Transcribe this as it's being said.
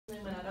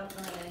don't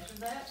know how to answer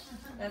that.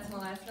 That's my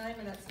last name,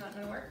 and that's not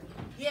gonna work.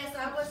 Yes,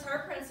 I was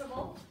her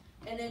principal,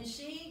 and then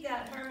she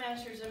got her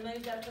master's and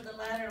moved up to the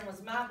ladder and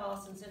was my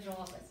boss in central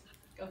office.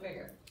 Go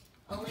figure.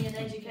 Only in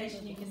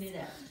education you can do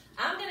that.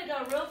 I'm gonna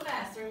go real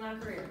fast through my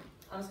career.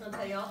 I'm just gonna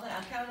tell you all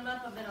that. I counted them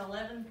up. I've been on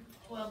 11,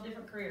 12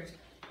 different careers.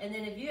 And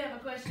then if you have a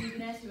question, you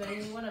can ask me about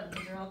any one of them,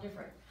 because they're all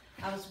different.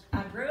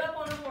 I grew up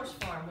on a horse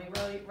farm.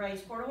 We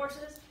raised quarter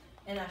horses,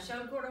 and I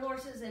showed quarter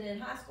horses, and in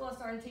high school I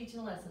started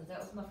teaching lessons. That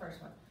was my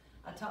first one.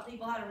 I taught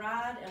people how to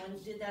ride, and when we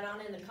did that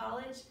on into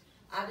college,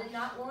 I did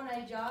not want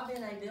a job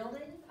in a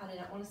building. I did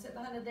not want to sit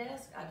behind a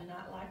desk. I do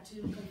not like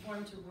to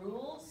conform to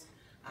rules.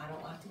 I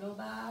don't like to go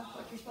by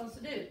what you're supposed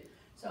to do.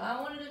 So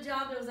I wanted a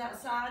job that was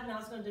outside, and I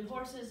was going to do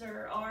horses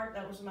or art.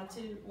 That was my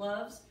two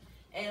loves.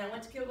 And I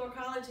went to Kilgore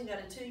College and got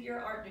a 2-year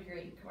art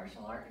degree,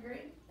 commercial art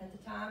degree. At the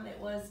time, it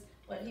was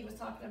what he was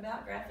talking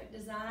about, graphic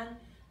design,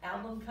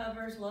 album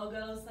covers,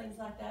 logos, things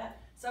like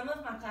that. Some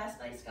of my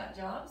classmates got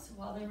jobs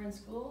while they were in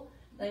school.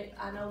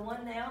 I know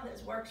one now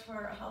that works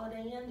for a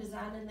Holiday Inn,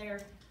 designing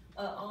their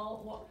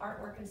all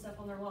artwork and stuff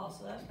on their walls,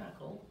 so that's kind of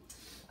cool.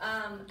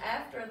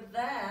 After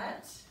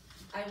that,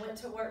 I went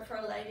to work for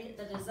a lady at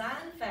the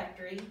design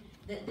factory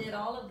that did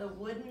all of the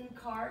wooden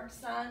carved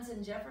signs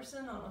in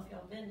Jefferson. I don't know if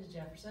y'all been to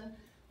Jefferson,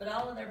 but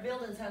all of their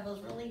buildings have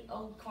those really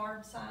old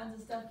carved signs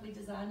and stuff. We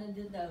designed and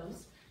did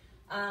those.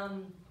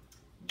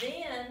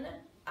 Then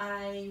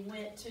I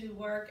went to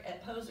work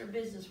at Poser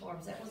Business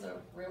Forums. That was a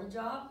real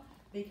job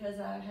because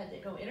I had to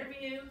go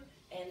interview,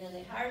 and then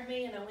they hired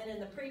me, and I went in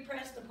the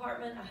pre-press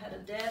department. I had a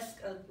desk,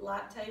 a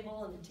light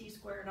table, and a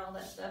T-square and all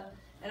that stuff.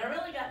 And I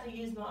really got to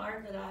use my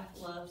art that I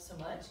love so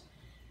much.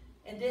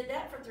 And did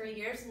that for 3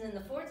 years, and then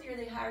the 4th year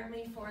they hired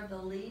me for the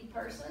lead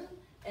person,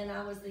 and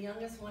I was the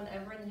youngest one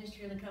ever in the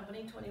history of the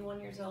company,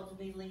 21 years old, to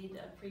be lead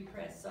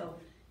pre-press. So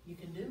you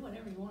can do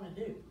whatever you want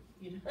to do.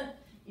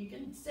 You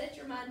can set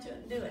your mind to it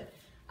and do it.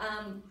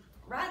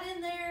 Right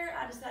in there,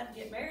 I decided to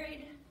get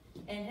married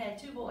and had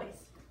 2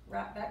 boys,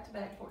 right back to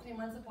back, 14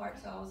 months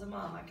apart, so I was a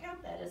mom. I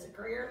count that as a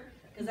career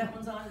because that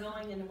one's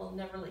ongoing and it will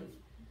never leave.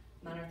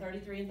 Mine are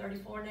 33 and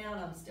 34 now,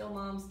 and I'm still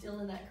mom, still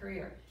in that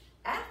career.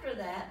 After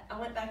that, I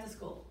went back to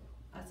school.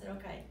 I said,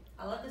 okay,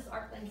 I love this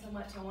art thing so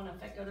much, I want to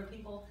affect other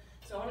people,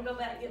 so I want to go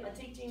back and get my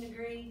teaching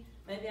degree.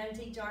 Maybe I can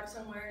teach art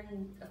somewhere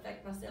and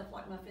affect myself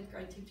like my 5th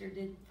grade teacher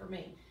did for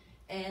me.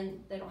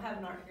 And they don't have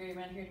an art degree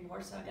around here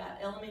anymore, so I got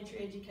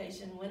elementary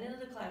education, went into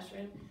the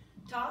classroom,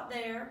 taught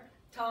there,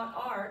 taught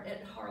art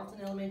at Harleton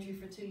Elementary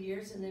for 2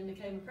 years, and then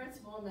became a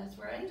principal, and that's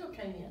where Angel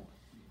came in.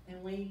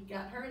 And we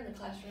got her in the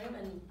classroom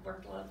and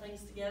worked a lot of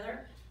things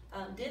together.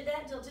 Did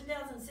that until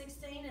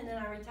 2016, and then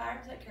I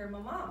retired to take care of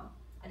my mom.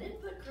 I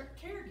didn't put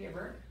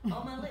caregiver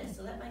on my list,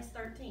 so that makes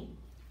 13.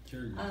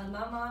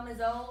 My mom is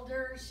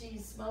older.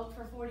 She's smoked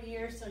for 40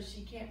 years, so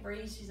she can't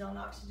breathe. She's on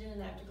oxygen,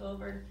 and I have to go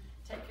over and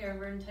take care of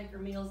her and take her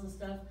meals and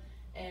stuff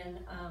and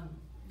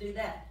do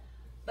that.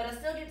 But I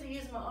still get to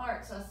use my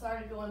art, so I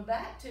started going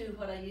back to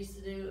what I used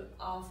to do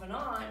off and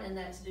on, and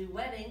that's do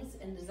weddings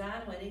and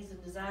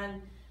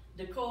design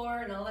decor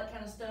and all that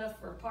kind of stuff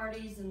for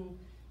parties and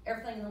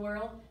everything in the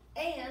world.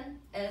 And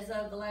as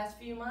of the last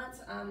few months,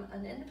 I'm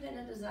an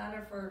independent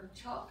designer for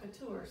chalk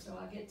couture, so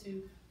I get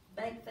to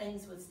bake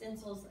things with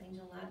stencils.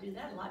 Angel and I do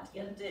that a lot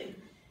together too,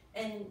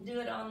 and do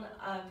it on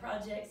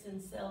projects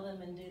and sell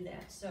them and do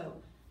that. So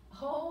a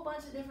whole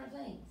bunch of different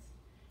things.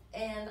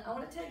 And I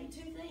want to tell you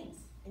 2 things,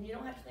 and you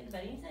don't have to think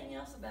about anything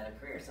else about a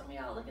career. Some of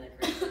y'all are looking at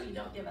careers, some of you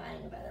don't give a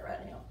hang about it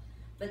right now.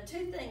 But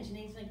 2 things you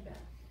need to think about.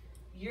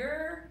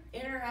 Your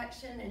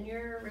interaction and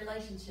your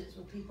relationships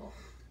with people.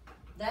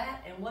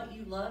 That and what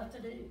you love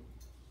to do.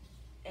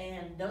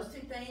 And those 2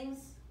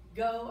 things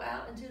go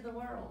out into the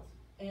world.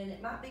 And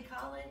it might be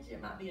college,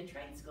 it might be a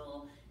trade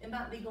school, it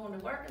might be going to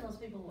work and those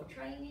people will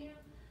train you.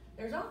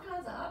 There's all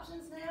kinds of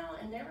options now,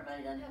 and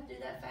everybody doesn't have to do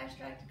that fast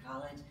track to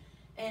college.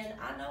 And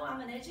I know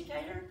I'm an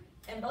educator,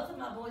 and both of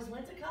my boys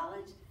went to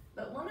college,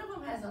 but one of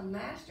them has a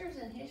master's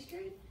in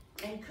history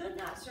and could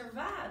not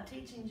survive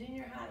teaching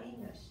junior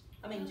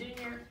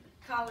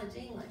college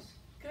English.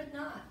 Could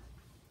not.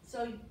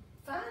 So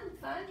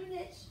find your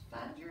niche,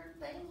 find your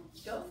thing,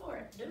 go for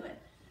it, do it.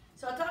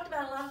 So I talked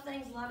about a lot of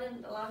things, a lot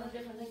of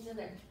different things in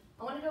there.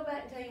 I want to go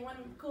back and tell you one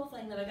cool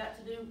thing that I got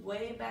to do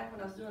way back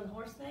when I was doing the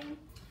horse thing.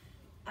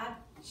 I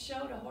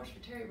showed a horse for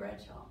Terry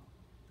Bradshaw.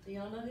 Do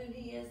y'all know who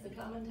he is? The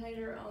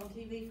commentator on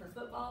TV for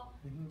football?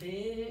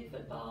 Big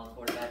football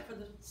quarterback for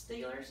the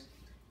Steelers.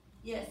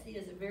 Yes, he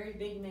is a very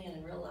big man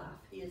in real life.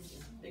 He is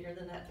bigger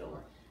than that door.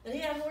 But he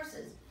had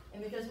horses.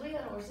 And because we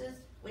had horses,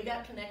 we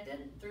got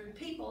connected through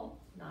people,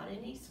 not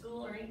any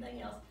school or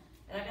anything else.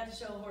 And I got to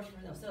show a horse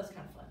for them. So it was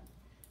kind of fun.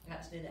 I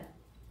got to do that.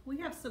 We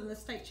have some of the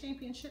state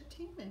championship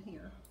team in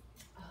here.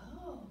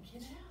 Oh,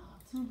 get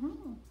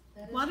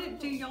out. Why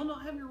do y'all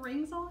not have your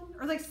rings on?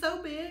 Are they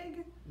so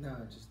big? No,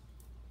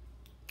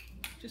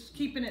 just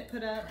keeping it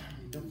put up.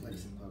 Don't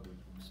flex in public.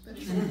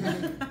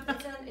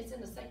 It's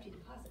in the safety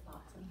deposit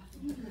box.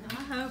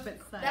 I hope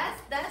it's safe.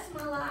 That's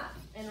my life.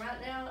 And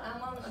right now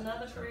I'm on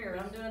another career.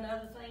 I'm doing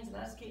other things and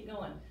I just keep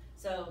going.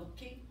 So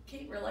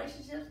keep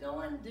relationships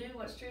going, do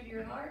what's true to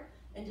your heart,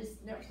 and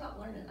just never stop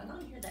learning. I know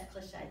you hear that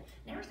cliche,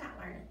 never stop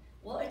learning.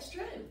 Well, it's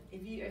true.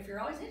 If you're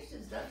always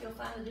interested in stuff, you'll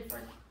find a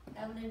different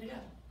avenue to go.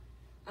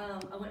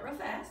 I went real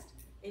fast.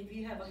 If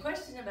you have a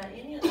question about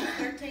any of those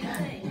 13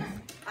 things,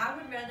 I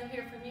would rather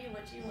hear from you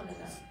what you want to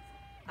know.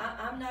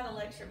 I'm not a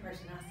lecture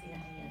person. I see a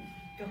hand.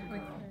 Go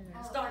girl.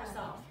 Start us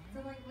off.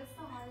 So like, what's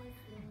the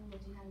hardest thing that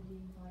you had to do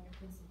for like a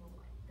principal?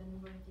 Like the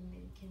number of things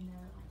that you can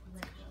never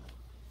like let go.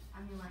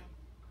 I mean, like,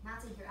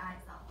 not take your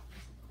eyes off.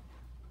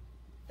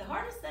 The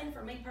hardest thing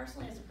for me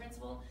personally as a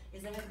principal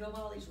is I had to go by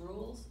all these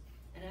rules,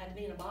 and I had to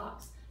be in a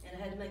box, and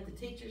I had to make the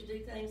teachers do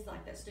things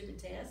like that stupid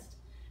test,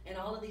 and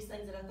all of these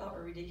things that I thought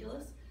were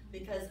ridiculous,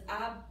 because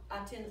I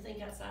tend to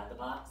think outside the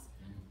box.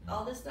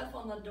 All this stuff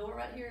on the door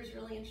right here is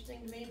really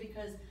interesting to me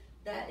because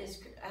that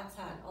is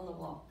outside on the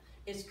wall.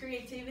 It's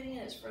creativity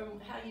and it's from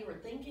how you were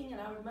thinking,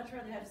 and I would much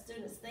rather have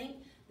students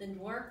think than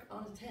work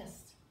on a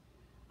test.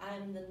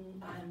 I'm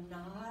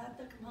not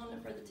the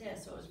component for the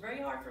test, so it was very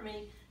hard for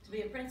me to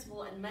be a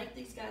principal and make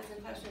these guys in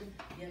the classroom,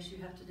 yes, you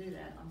have to do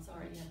that. I'm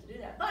sorry, you have to do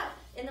that. But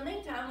in the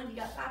meantime, when you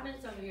got 5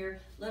 minutes over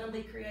here, let them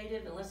be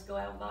creative and let's go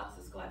out of the box,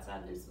 let's go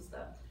outside and do some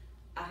stuff.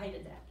 I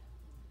hated that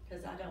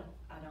because I don't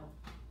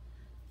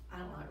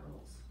like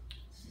rules.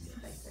 It's just a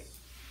basic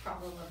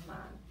problem of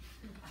mine.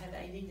 I have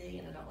ADD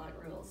and I don't like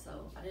rules,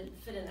 so I didn't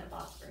fit in that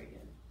box very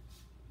good.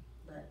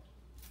 But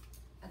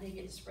I did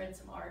get to spread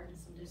some art and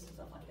do some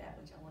stuff like that,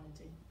 which I wanted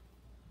to.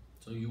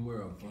 So you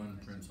were a fun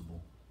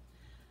principal.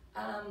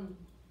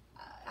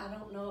 I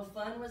don't know if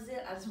fun was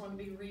it. I just want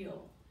to be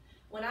real.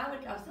 When I was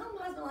telling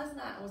my husband last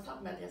night, I was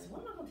talking about this.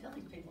 What am I going to tell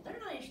these people? They're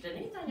not interested in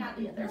anything I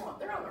did. They're on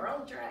their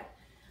own track.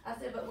 I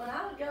said, but when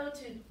I would go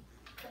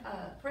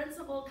to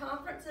principal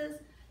conferences,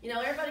 you know,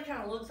 everybody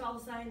kind of looks all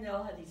the same. They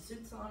all have these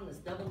suits on, this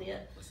double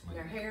knit, and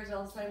their hair's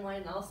all the same way,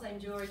 and all the same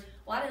jewelry.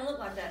 Well, I didn't look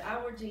like that.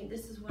 I wore jeans.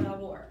 This is what I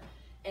wore.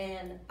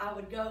 And I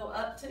would go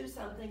up to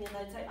something, and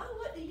they'd say, oh,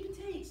 what do you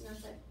teach? And I'd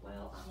say,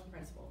 well, I'm a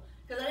principal.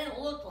 Because I didn't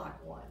look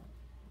like one.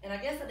 And I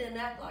guess I didn't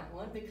act like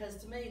one, because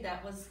to me,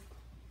 that was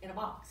in a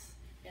box.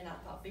 And I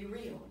thought, be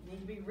real. You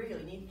need to be real.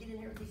 You need to get in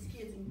here with these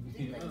kids and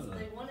do things that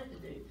they wanted to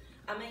do.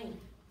 I mean,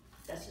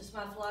 that's just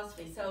my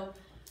philosophy. So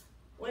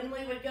when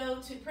we would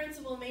go to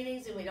principal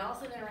meetings and we'd all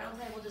sit in round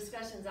table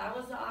discussions, I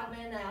was the odd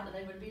man out, and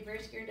they would be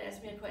very scared to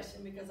ask me a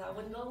question because I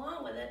wouldn't go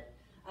along with it.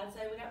 I'd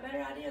say, we got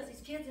better ideas.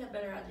 These kids have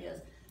better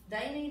ideas.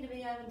 They need to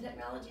be having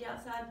technology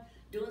outside,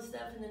 doing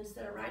stuff, and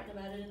instead of writing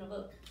about it in a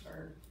book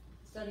or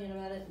studying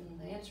about it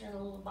and answering a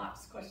little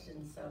box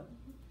questions. So,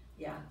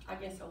 yeah, I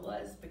guess I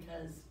was,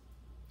 because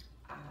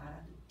I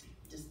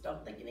just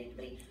don't think you need to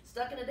be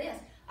stuck in a desk.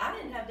 I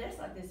didn't have desks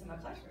like this in my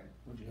classroom.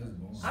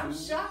 I'm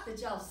shocked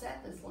that y'all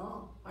sat this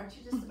long. Aren't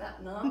you just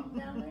about numb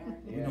down there?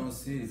 We don't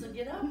sit. So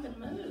get up and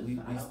move. We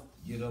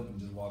get up and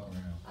just walk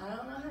around. I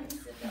don't know how you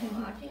sit that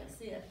long. I can't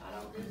sit. I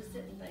don't do the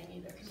sitting thing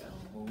either. So.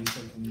 Well,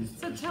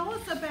 So tell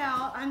us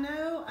about, I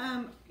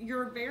know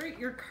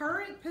your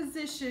current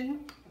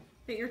position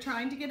that you're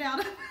trying to get out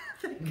of,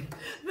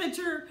 that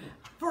you're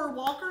for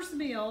Walker's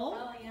Mill.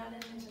 Oh yeah, I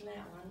didn't mention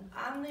that one.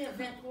 I'm the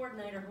event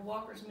coordinator for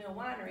Walker's Mill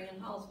Winery in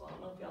Hallsville. I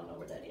don't know if y'all know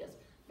where that is.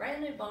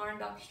 Brand new barn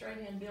Dr.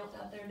 Strahan built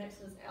out there next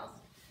to his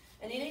house.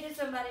 And he needed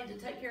somebody to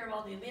take care of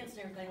all the events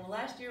and everything. Well,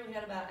 last year we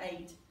had about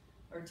 8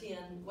 or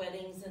 10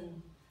 weddings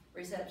and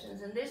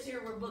receptions. And this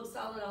year we're booked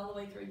solid all the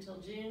way through till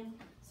June.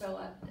 So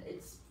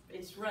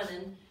it's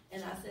running.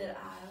 And I said,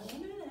 I don't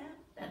want to do that.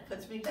 That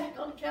puts me back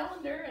on the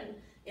calendar and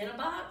in a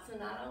box,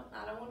 and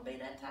I don't want to be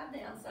that tied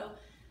down. So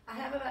I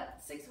have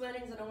about 6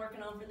 weddings that I'm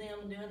working on for them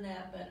and doing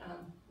that. But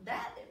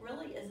that it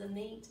really is a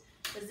neat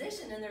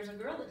position. And there's a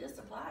girl that just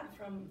applied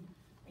from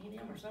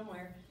A&M or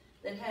somewhere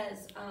that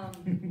has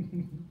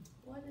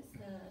what is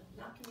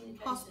not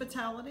communication,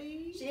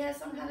 Hospitality. She has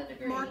some kind of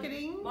degree,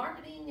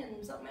 marketing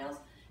and something else.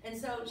 And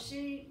so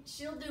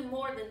she'll do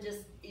more than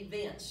just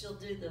events. She'll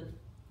do the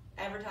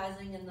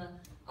advertising and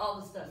all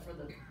the stuff for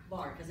the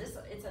bar, because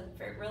it's a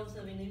very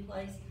relatively new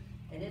place,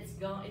 and it's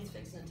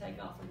fixing to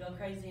take off and go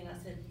crazy. And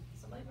I said,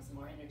 somebody with some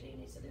more energy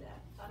needs to do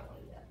that. I don't want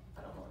to do that.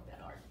 I don't work that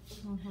hard.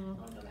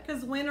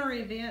 Because when are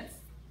events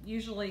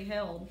usually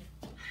held?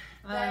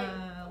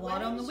 A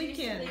lot on the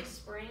weekend. Used to be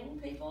spring,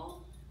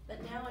 people,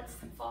 but now it's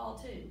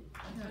fall too.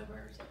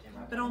 October, September.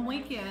 But on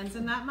weekends,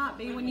 and that might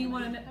be when you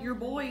want to. Your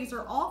boys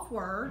are off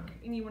work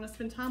and you want to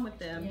spend time with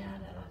them. Yeah,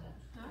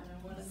 I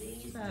don't want to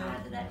be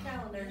tied to that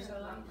calendar, so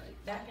I'm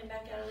backing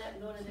back out of that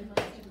and going to different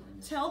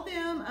things. Tell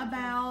them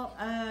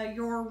about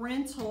your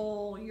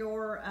rental,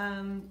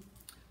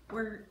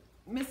 where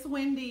Miss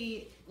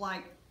Wendy,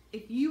 like,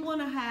 if you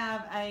want to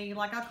have a,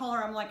 like I call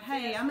her, I'm like,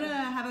 hey, I'm going to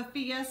have a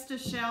fiesta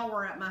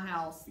shower at my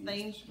house.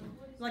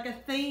 Like a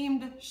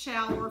themed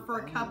shower for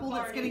a couple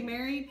that's getting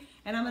married.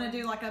 And I'm going to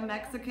do like a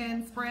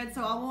Mexican spread.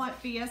 So I want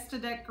fiesta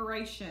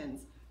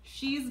decorations.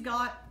 She's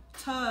got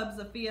tubs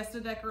of fiesta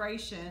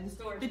decorations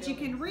that you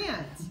can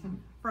rent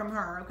from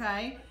her,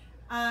 okay?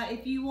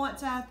 If you want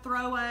to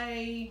throw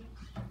a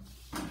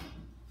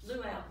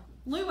luau.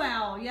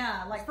 Luau,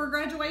 yeah, like for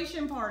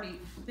graduation party.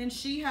 Then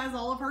she has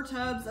all of her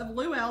tubs of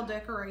luau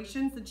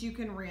decorations that you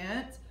can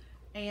rent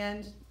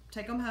and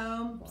take them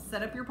home,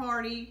 set up your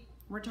party,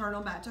 return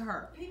them back to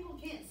her. People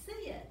can't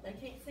see it. They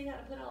can't see how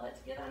to put all that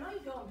together. I know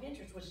you go on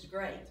Pinterest, which is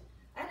great.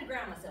 I had to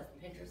ground myself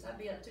on Pinterest. I'd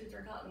be up 2, 3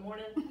 o'clock in the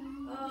morning.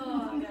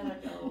 Oh, I gotta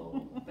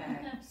go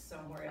back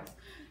somewhere else.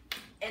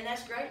 And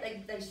that's great.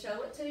 They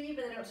show it to you,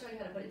 but they don't show you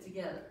how to put it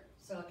together.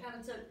 So I kind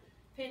of took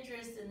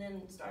Pinterest and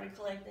then started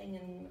collecting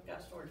and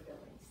got storage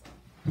buildings.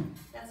 So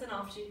that's an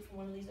offshoot from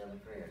one of these other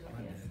careers,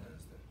 I guess.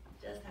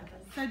 Just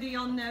happens. So do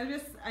y'all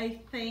notice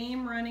a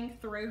theme running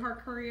through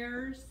her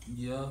careers?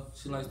 Yeah,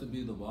 she likes to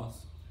be the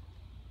boss.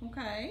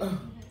 Okay.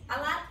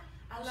 I like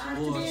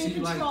To Well, be she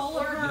in control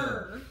likes- of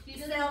her. She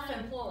doesn't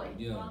self-employed.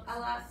 Yeah. I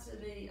like to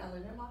be, I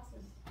live in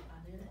boxes.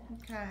 I do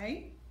that.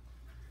 Okay.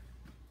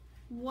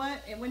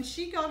 When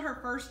she got her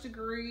first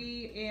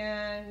degree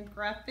in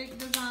graphic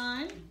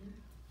design,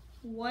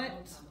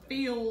 what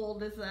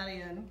field is that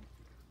in?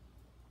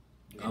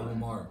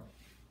 Album art.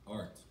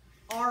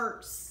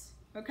 Arts.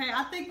 Okay,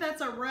 I think that's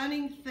a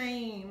running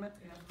theme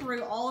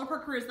through all of her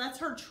careers. That's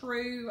her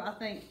true, I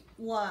think,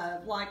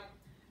 love. Like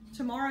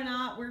tomorrow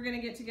night, we're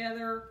gonna get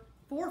together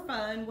for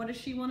fun. What does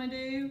she want to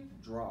do?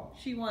 Draw.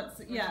 She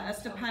wants,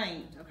 us to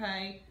paint.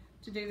 Okay,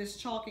 to do this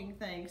chalking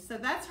thing. So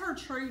that's her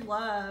true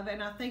love,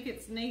 and I think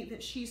it's neat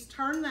that she's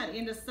turned that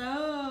into so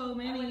I would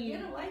many.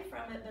 get away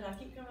from it, but I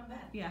keep coming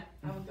back. Yeah.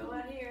 I would go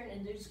out here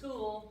and do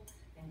school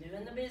and do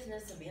in the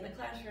business and be in the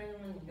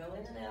classroom and go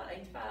in and out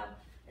 8 to 5,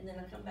 and then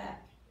I come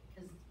back.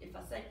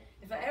 Because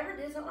if I ever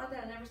did something like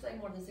that, I never stay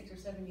more than 6 or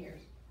 7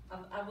 years.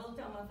 I will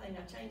tell my thing.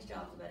 I change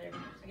jobs about every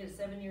year. I get a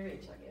 7-year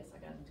itch, I guess. I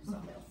got to do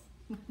something else,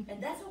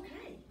 and that's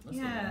okay. That's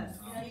Yes.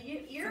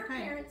 You know, your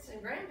Okay. parents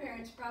and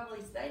grandparents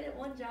probably stayed at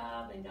one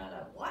job and got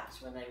a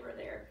watch when they were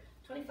there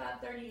 25,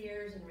 30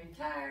 years and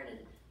retired, and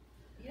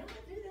you don't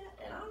have to do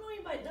that. And I don't know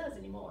anybody that does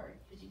anymore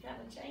because you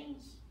kind of change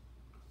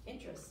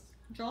interests.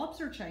 Jobs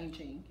are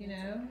changing, you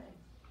know.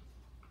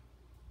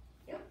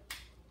 Okay.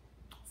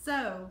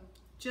 So,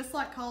 just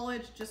like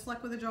college, just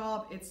like with a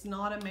job, it's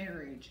not a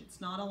marriage. It's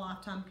not a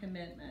lifetime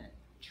commitment.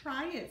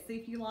 Try it, see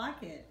if you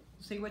like it.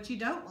 See what you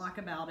don't like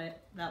about it.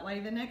 That way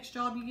the next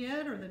job you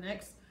get or the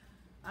next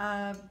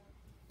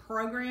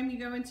program you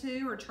go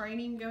into or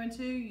training you go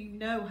into, you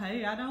know,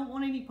 hey, I don't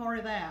want any part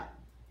of that.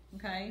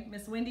 Okay?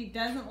 Miss Wendy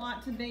doesn't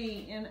like to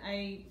be in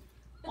a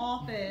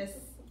office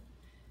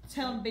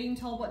being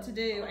told what to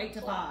do 8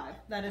 to 5.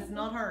 That is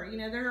not her. You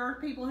know, there are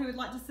people who would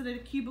like to sit at a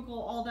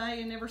cubicle all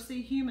day and never see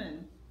a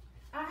human.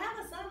 I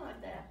have a son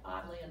like that,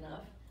 oddly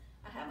enough.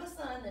 I have a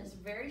son that's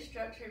very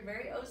structured,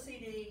 very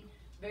OCD,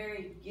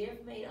 very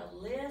give me a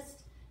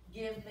list,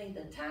 give me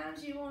the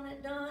times you want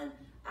it done,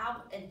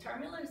 and turn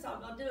me loose, I'll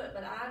go do it.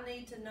 But I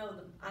need to know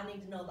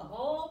the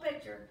whole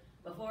picture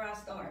before I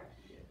start.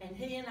 And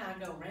he and I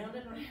go round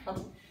and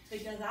round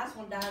because I just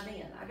want to dive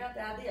in. I got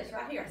the idea, it's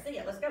right here, I see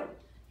it, let's go.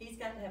 He's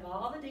got to have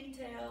all the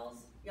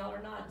details. Y'all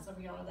are nodding, some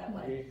of y'all are that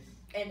way.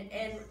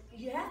 And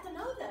you have to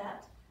know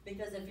that.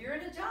 Because if you're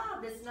in a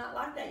job that's not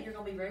like that, you're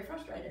going to be very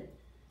frustrated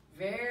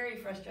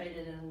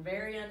and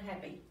very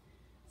unhappy.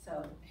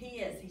 So he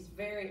is. He's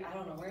very, I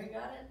don't know where he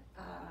got it.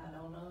 I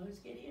don't know whose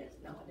kid he is.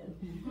 No, I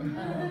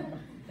didn't.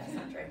 That's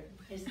not true.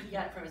 He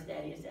got it from his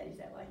daddy. His daddy's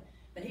that way.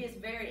 But he is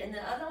very, and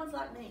the other one's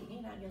like me. He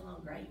and I get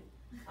along great.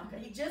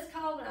 Okay. He just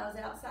called when I was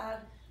outside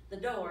the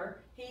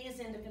door. He is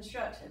into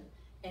construction.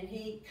 And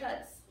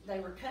they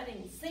were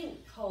cutting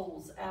sink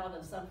holes out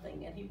of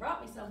something. And he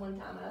brought me some one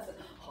time. And I said,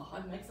 oh,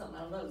 I can make something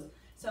out of those.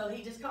 So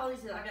he just called, he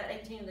said, I got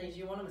 18 of these,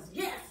 you want them? I said,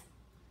 yes!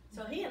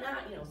 So he and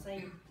I,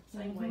 same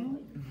wavelength.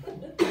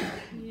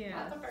 Yeah.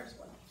 Not the first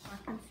one.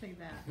 I can see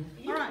that.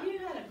 You, All right. you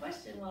had a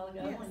question a while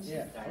ago Yes. when she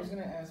Yeah, I was started.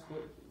 gonna ask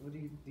what do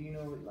you know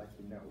what like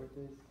your net worth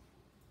is?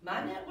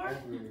 My network?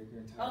 Over your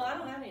entire Oh, I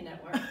don't have any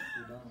network.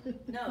 You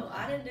don't? No,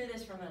 I didn't do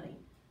this for money,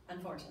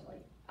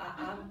 unfortunately.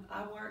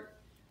 I work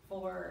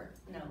for,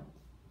 no,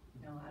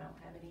 I don't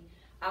have any.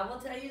 I will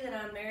tell you that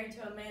I'm married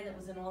to a man that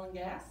was in oil and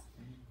gas,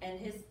 and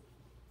his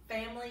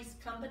family's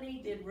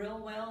company did real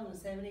well in the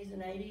 70s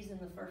and 80s and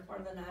the first part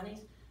of the 90s,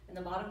 and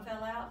the bottom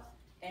fell out,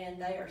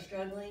 and they are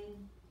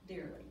struggling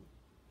dearly.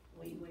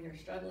 We are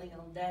struggling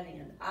on that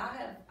end.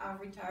 I've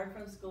retired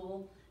from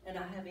school and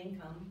I have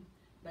income,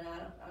 but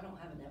I don't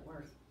have a net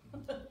worth.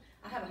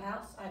 I have a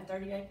house, I have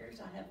 30 acres,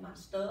 I have my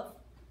stuff,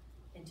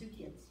 and 2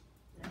 kids.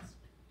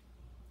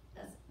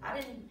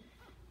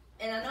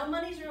 And I know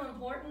money's real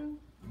important,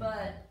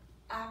 but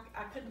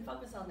I couldn't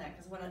focus on that,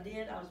 because when I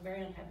did, I was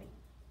very unhappy.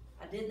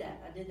 I did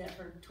that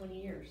for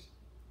 20 years,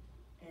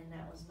 and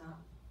that was not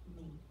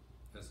me.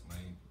 That's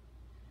lame.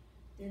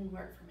 Didn't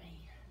work for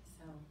me,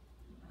 so.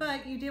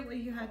 But you did what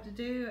you had to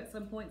do at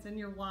some points in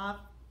your life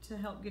to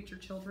help get your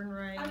children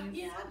raised. I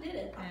did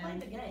it. I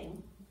played the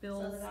game.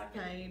 Bills so that I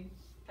could paid.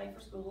 pay for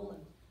school,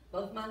 and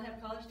both mine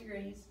have college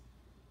degrees,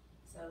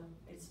 so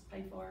it's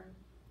paid for.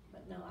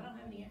 But no, I don't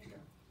have any extra.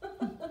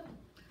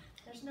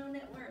 There's no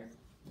net worth.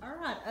 All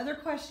right, other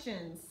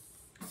questions?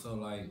 So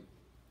like,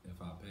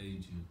 if I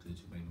paid you, could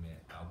you make me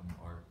an album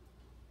art?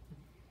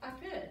 I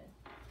could.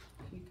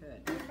 You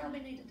could. We probably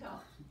need to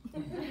talk.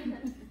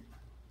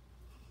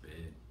 Bad.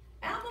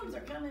 Albums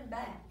are coming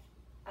back.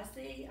 I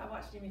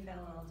watch Jimmy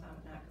Fallon all the time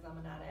at night because I'm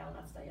a night owl and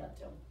I stay up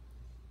till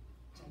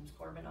James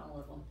Corbin, all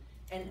of them.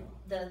 And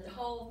the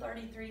whole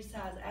 33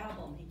 size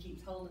album, he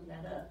keeps holding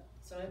that up.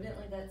 So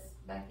evidently that's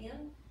back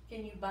in.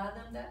 Can you buy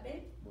them that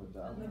big? With The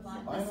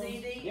vinyls?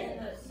 CD Yeah. and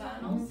the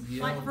vinyls?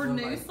 Yeah, Like for but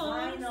new like-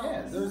 songs? Vinyls.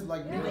 Yeah, there's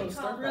like Yeah, new they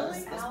stuff call really?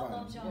 those that's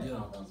albums, fine. y'all Yeah.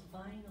 call those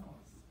vinyls.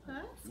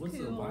 That's What's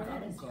cool. a vinyl? That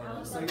I is don't call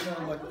how it. So you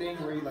know like thing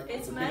where you like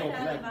It's put the made big out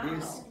old of black vinyl.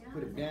 disc,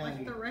 put it down, Like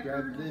you the grab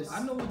record? this.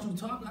 I know what you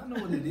talking. I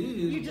know what it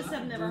is. You just but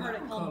have I never heard it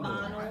don't called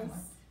call it vinyls.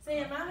 See,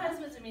 and my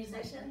husband's a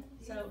musician,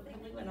 so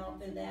we went all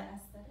through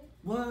that.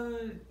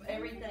 What?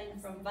 Everything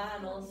from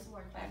vinyls,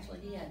 actually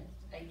he had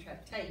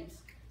 8-track tapes,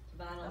 to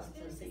vinyls,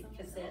 to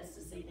cassettes, to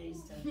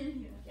CDs, to,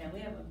 yeah, we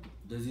have a,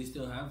 Does he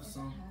still have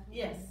some?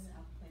 yes.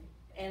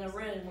 And a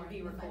room where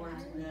he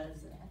records and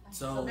does.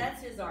 So So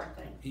that's his art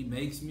thing. he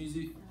makes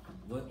music.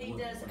 What? He what,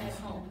 does what at is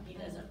he- home, he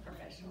doesn't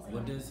professionally.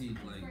 What does he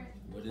like?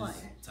 What is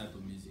Play. type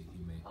of music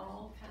he makes?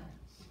 All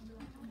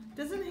kinds.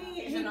 Doesn't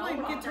he? He's He an old played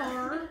rocker.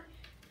 guitar.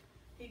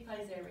 He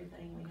plays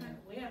everything we Okay. have.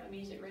 We have a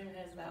music room that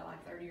has about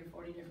like 30 or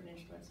 40 different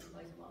instruments and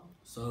plays them all.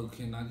 So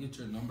can I get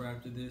your number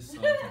after this so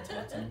I can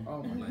talk to him?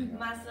 Oh my Like, God.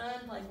 My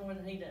son plays more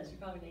than he does, you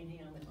probably need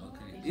him.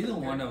 okay, He's either just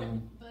one great. of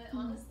them. But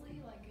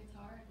honestly, like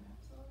guitar and rap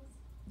songs.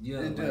 Yeah,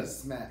 It like, does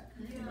smack.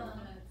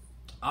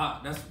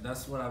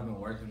 that's what I've been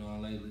working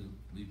on lately.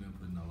 We've been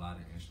putting a lot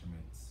of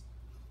instruments,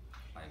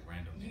 like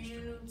random You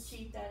instruments.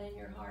 keep that in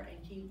your heart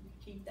and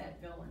keep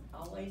that going.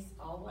 Always.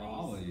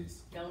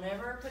 Always, Don't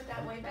ever put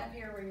that way back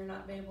here where you're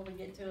not be able to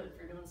get to it if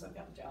you're doing some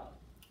kind of job,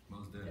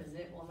 most definitely. because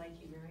it will make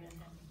you very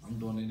unhappy. I'm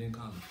doing it in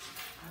college.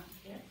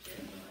 Yeah,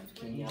 sure.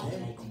 Can you Yeah.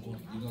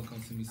 You gonna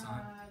come see me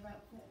sign?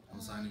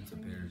 I'm signing to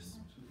Paris.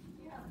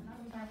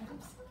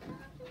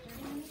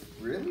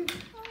 Really?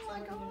 Oh my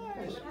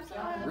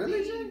gosh.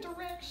 Really, Jen? Jen?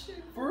 Direction.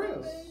 For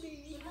real?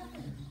 Baby.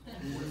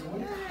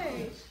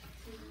 Yay.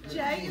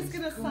 Jay is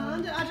gonna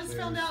sign I just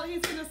found out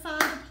he's gonna sign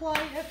to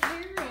play at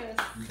Paris.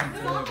 You can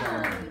tell Soccer.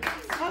 everybody.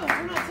 Oh,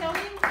 we're not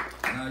telling?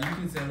 Nah, you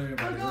can tell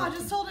everybody. Oh, God, I else.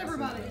 just told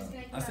everybody.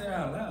 I said it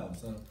out loud,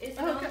 so. It's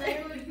on Okay.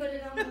 there, we put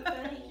it on the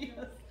thing.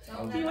 Yes. It's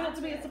on Do you that want it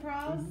to be a iPad.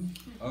 surprise?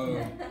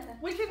 Oh,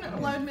 We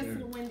can load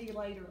Miss Wendy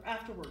later,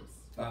 afterwards.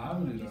 I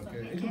really don't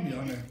care. It can be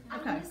on there. I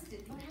Okay. missed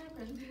it. What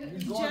happened?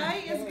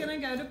 Jay is gonna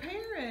go to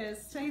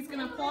Paris. So he's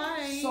gonna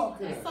play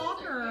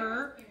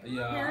soccer.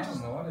 Yeah, I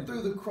don't know why they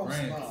Through do the crossbar.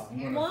 France. I'm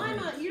going to Why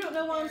France. not? You don't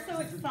know why I'm so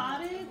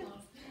excited?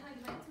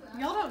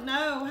 Y'all don't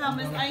know how I'm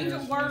Miss going to Angel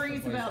Paris worries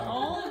to play about soccer.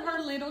 all of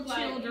her little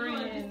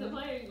children.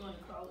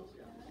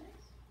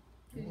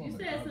 You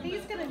said something.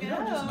 He's gonna go, You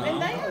don't just and know.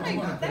 they have I'm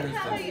going a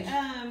to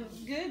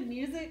Paris good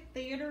music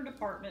theater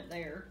department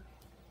there.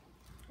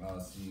 I'll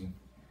see you.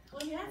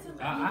 Well, you had some.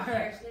 I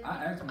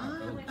asked my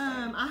coach.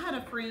 I had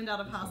a friend out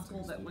of high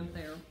school that went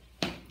there.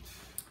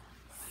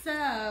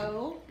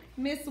 So,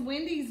 Miss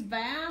Wendy's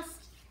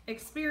vast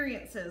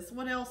experiences.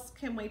 What else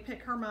can we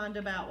pick her mind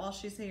about while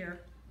she's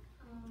here?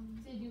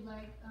 Did you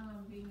like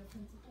being a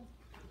principal?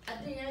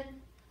 I did.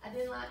 I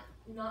didn't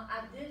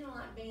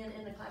like being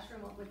in the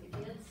classroom with the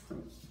kids.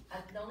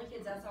 The only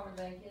kids I saw were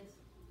the bad kids.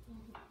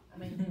 I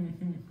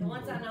mean, the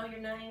ones I know your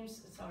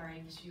names, sorry,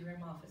 because you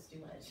room office too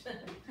much.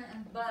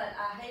 But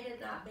I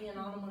hated not being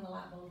on them when the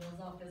light bulb goes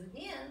off, because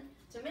again,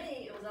 to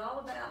me, it was all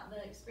about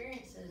the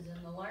experiences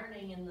and the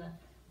learning and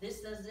this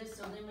does this,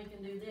 so then we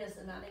can do this,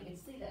 and I didn't get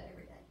to see that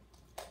every day.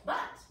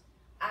 But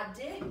I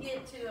did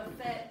get to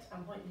affect,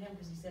 I'm pointing to him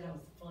because he said I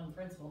was the fun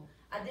principal,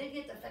 I did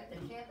get to affect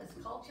the campus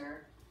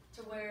culture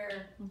to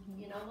where,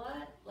 you know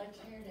what, let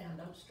your hair down,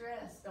 don't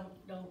stress,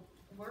 don't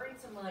worry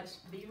so much,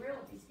 be real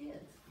with these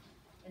kids.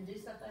 And do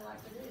stuff they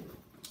like to do,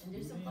 and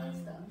do some fun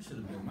stuff. You should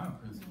have been my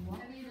principal.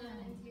 Have you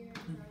done interior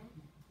design?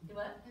 Do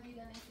what? Have you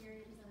done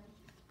interior design?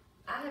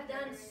 I have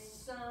done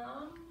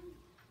some,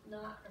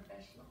 not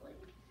professionally,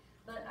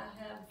 but I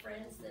have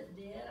friends that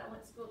did. I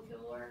went to school at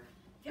Kilgore.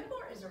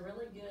 Kilgore is a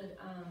really good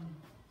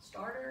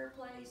starter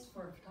place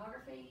for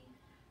photography,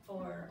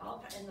 for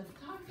all kinds, and the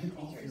photography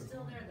teacher is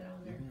still there that I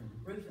was there.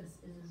 Rufus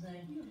is his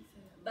name.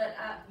 But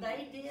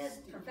they did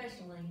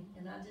professionally,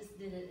 and I just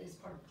did it as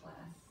part of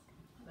class.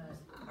 But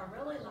I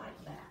really like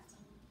that.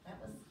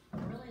 I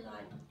really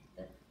like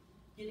that,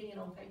 getting it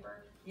on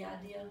paper, the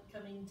idea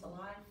coming to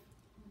life.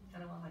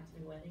 Kind of what I like to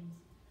do weddings.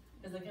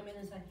 Because they come in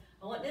and say,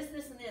 I want this,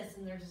 this, and this,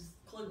 and they're just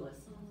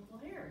clueless. And I'm like,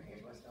 well,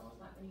 here's what it's going to look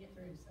like when you get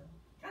through. So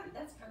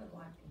that's kind of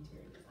like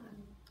interior design.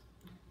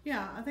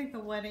 Yeah, I think the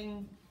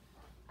wedding.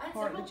 I had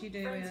Part several that you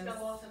do friends is-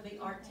 go off and be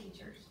art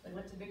teachers. They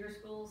went to bigger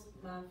schools.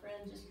 My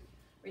friend just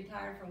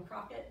retired from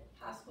Crockett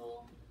High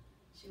School.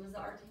 She was the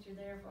art teacher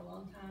there for a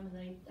long time, and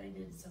they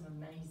did some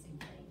amazing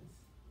things.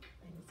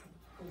 They did some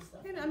cool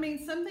stuff. And I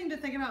mean, something to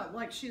think about.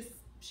 Like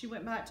she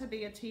went back to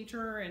be a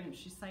teacher, and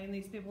she's saying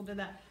these people did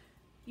that.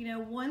 You know,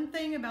 one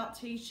thing about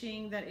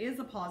teaching that is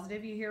a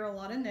positive, you hear a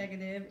lot of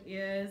negative,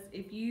 is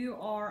if you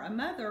are a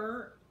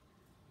mother,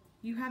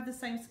 you have the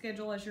same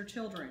schedule as your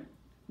children.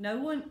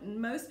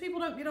 Most people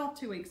don't get off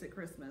 2 weeks at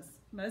Christmas.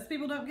 Most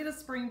people don't get a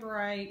spring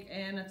break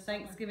and a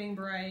Thanksgiving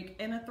break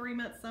and a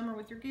 3-month summer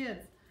with your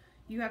kids.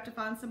 You have to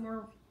find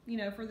somewhere,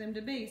 for them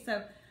to be.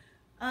 So,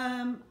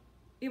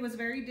 it was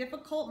very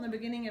difficult in the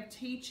beginning of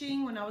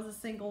teaching when I was a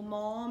single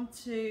mom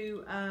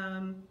to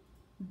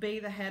be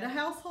the head of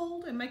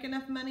household and make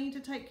enough money to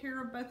take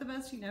care of both of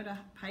us, to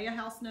pay a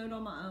house note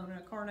on my own and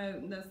a car note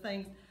and those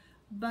things.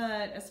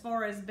 But as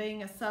far as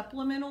being a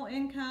supplemental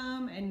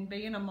income and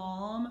being a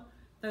mom,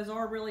 those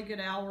are really good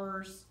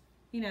hours.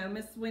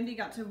 Miss Wendy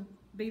got to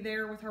be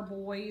there with her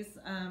boys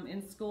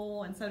in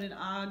school, and so did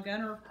I.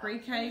 Gunner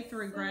pre-K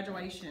through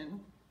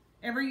graduation.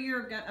 Every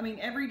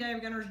day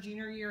of Gunner's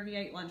junior year, he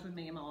ate lunch with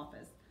me in my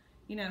office.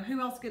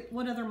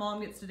 What other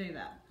mom gets to do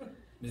that?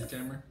 Miss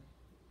Cameron?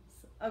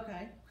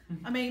 Okay.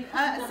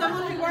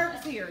 Someone who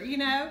works here,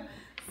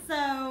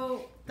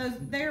 So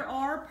there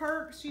are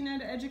perks,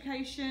 to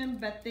education,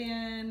 but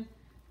then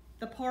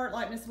the part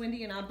like Miss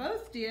Wendy and I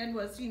both did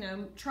was,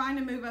 trying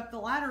to move up the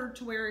ladder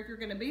to where if you're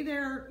going to be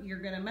there, you're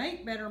going to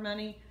make better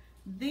money.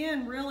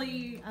 Then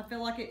really, I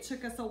feel like it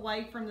took us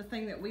away from the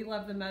thing that we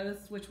love the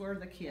most, which were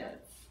the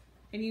kids.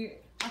 And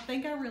I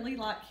think I really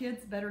like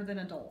kids better than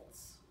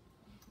adults.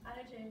 I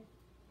do too.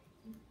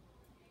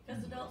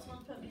 Because adults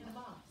want to put me in a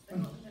box. They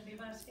want me to be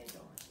my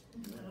schedule. I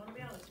don't want to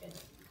be on a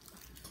schedule.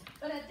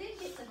 But I did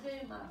get to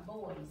do my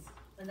boys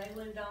when they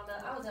moved on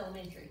to, I was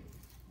elementary,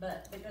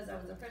 but because I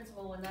was a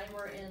principal when they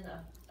were in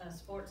a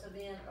sports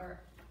event, or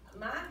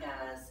my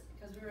guys,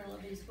 because we were in a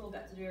little bitty school,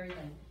 got to do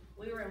everything.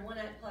 We were in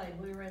one-act play,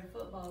 we were in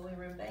football, we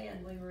were in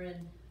band, we were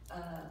in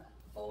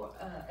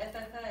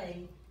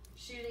FFA,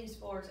 shooting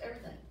sports,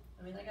 everything.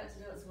 They got to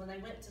do it. So when they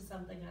went to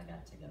something, I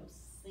got to go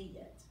see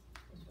it,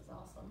 which was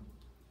awesome.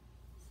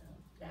 So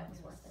that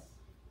was worth it.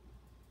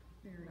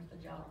 Worth the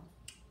job.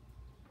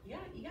 You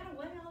gotta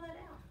weigh all that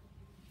out.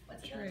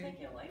 What's it gonna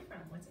take you away from?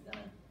 What's it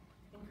gonna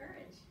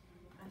encourage?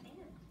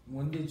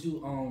 When did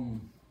you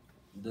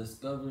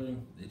discover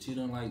that you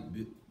don't like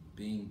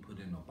being put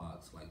in a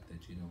box, like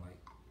that you don't like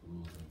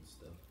rules and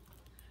stuff?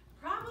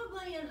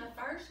 Probably in the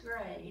first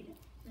grade.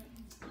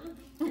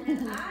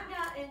 And I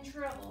got in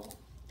trouble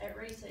at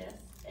recess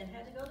and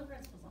had to go to the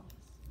principal's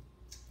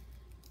office.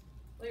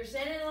 We were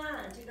standing in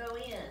line to go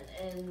in,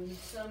 and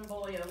some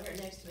boy over here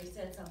next to me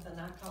said something.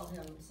 I called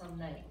him some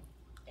name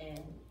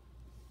and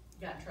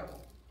got in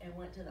trouble and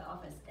went to the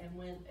office and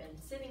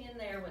sitting in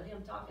there with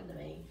him talking to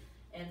me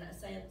and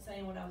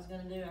saying what I was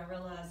going to do. I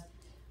realized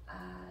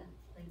I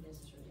think this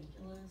is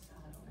ridiculous.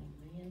 I don't need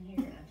to be in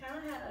here. I kind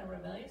of had a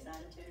rebellious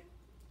attitude.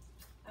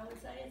 I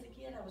would say as a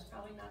kid, I was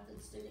probably not the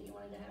student you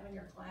wanted to have in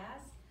your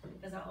class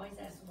because I always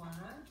asked why.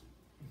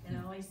 And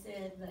I always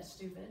said, that's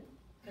stupid,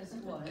 because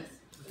it was.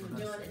 We were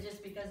doing it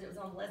just because it was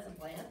on the lesson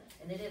plan,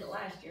 and they did it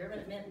last year, but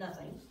it meant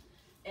nothing.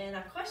 And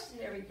I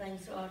questioned everything,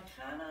 so I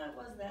kind of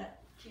was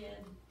that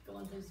kid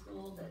going through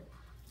school that,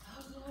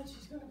 oh God,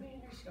 she's going to be in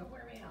there, she's going to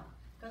wear me out.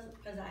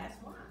 Because I asked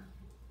why.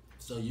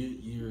 So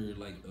you're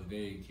like a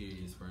very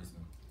curious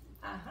person.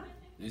 Uh-huh.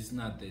 It's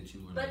not that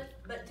you were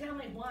But tell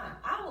me why.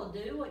 I will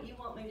do what you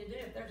want me to do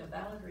if there's a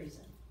valid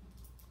reason.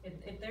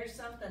 If there's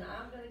something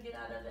I'm going to get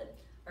out of it,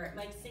 or it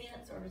makes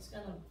sense, or it's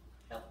going to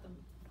help the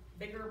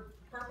bigger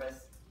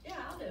purpose, yeah,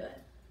 I'll do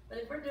it. But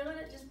if we're doing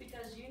it just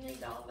because you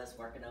need all of us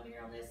working over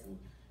here on this and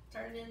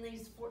turning in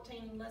these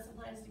 14 lesson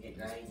plans to get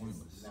grades,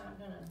 it's not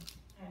going to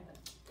happen.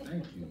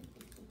 Thank you.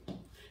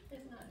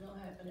 It's not going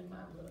to happen in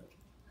my book.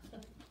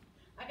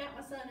 I got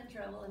my son in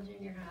trouble in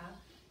junior high.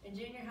 In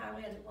junior high,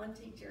 we had one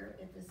teacher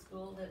at the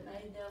school that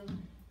made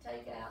them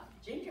take out,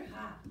 junior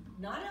high,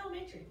 not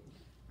elementary,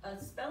 a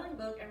spelling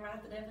book and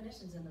write the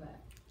definitions in the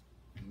back.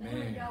 How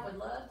many of y'all would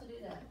love to do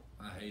that?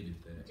 I hated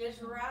that.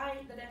 Just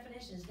write the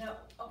definitions. Now,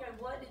 okay,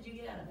 what did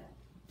you get out of that?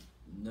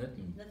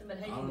 Nothing. Nothing but I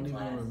hating don't the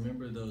class. even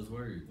remember those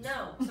words.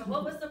 No. So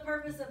what was the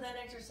purpose of that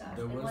exercise?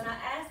 And when I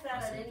asked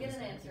that, I didn't get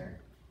an answer.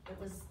 It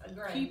was a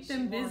grade. Keep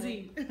them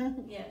busy.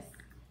 Yes.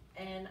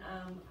 And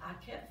I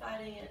kept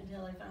fighting it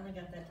until I finally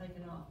got that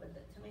taken off. But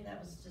to me, that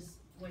was just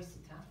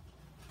wasted time.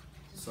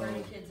 Just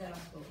burning kids out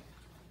of school.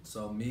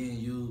 So me and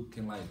you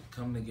can like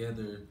come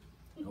together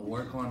and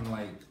work on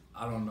like,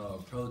 I don't know,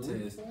 a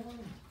protest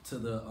to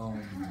the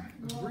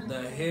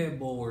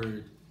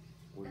headboard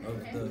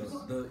of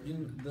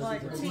the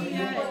like board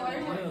head.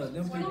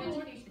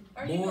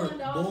 Are you going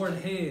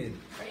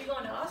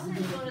to Austin or are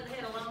you going to the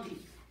head of Long Beach?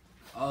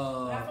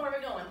 How far are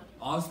we going?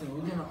 Austin.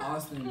 We're going to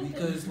Austin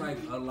because like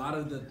a lot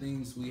of the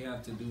things we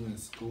have to do in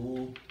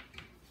school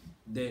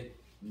that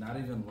not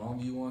even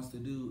Longview wants to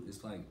do,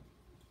 it's like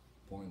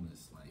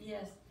pointless. Like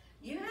yes,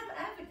 you have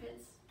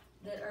advocates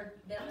that are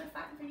down there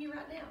fighting for you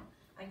right now.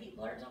 I get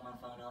blurbs on my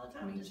phone all the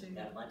time. Just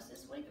got a bunch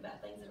this week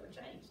about things that were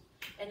changed,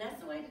 and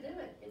that's the way to do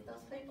it. Get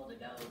those people to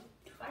go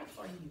fight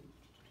for you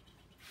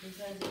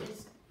because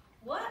it's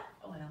what?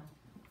 Well, I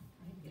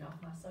need to get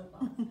off my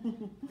soapbox.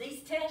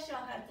 These tests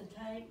y'all have to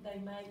take. They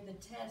made the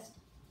test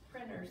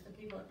printers, the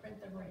people that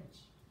print them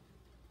rich.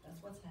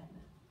 That's what's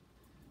happening.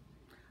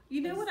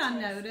 You know what I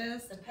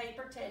noticed? The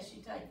paper test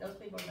you take, those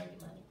people are making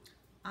money.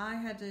 I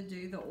had to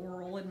do the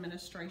oral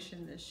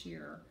administration this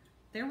year,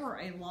 there were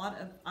a lot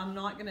of, I'm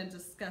not going to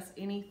discuss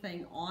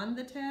anything on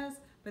the test,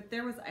 but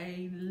there was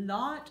a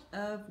lot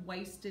of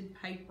wasted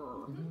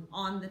paper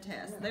on the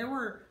test. There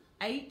were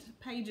 8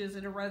 pages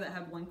in a row that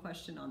had one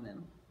question on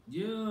them.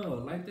 Yeah,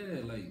 like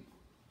that. Like,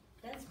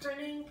 That's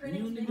printing. you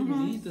Printing's don't big.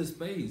 even need the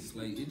space.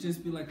 Like, it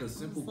just be like a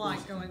simple It's like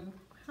question. going,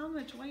 how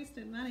much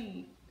wasted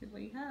money did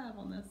we have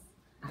on this?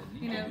 That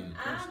need you to know, be a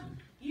question.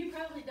 You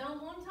probably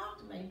don't want to talk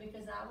to me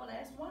because I would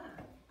ask why.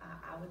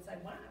 I would say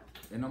why.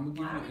 And I'm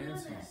Why gonna are give we you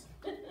doing answers.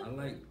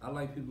 that? I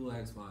like people who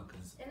ask why,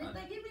 cause And if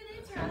they give me an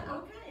answer,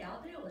 okay,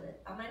 I'll deal with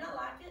it. I may not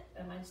like it,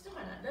 I may still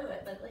may not do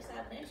it, but at least I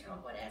have an answer. I'll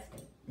quit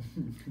asking.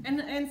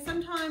 And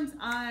sometimes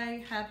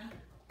I have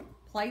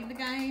played the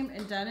game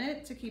and done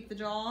it to keep the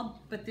job,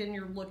 but then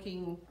you're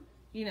looking,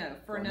 you know,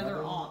 for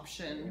another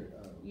option,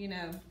 you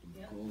know,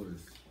 of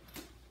course,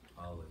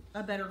 always.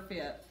 a better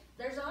fit.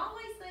 There's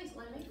always things.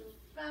 Let me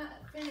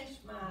finish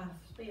my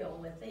spiel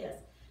with this.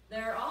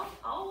 There are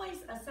always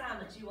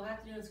assignments you will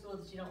have to do in school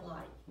that you don't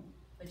like,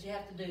 but you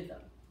have to do them.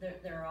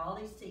 There are all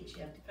these ticks you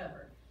have to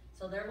cover.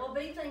 So there will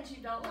be things you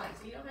don't like.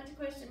 So you don't have to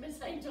question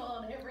Miss Angel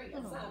on every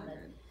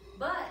assignment.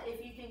 But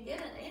if you can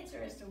get an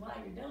answer as to why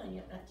you're doing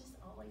it, that just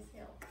always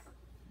helps.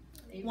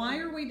 Why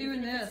are we doing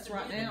even if it's this to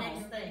right do the now?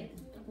 next thing.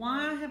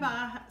 Why have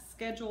I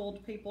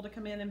scheduled people to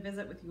come in and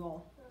visit with you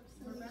all?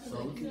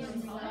 So we can,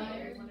 dang, I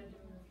heard.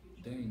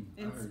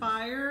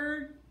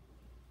 Inspired?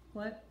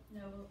 What?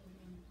 No.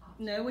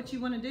 Know what you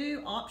want to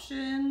do?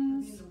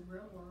 Options? The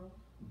real world.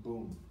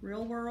 Boom.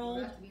 Real world?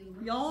 We're about to be the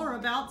real Y'all are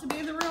about to be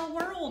in the real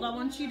world. I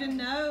want you to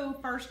know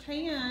I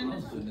firsthand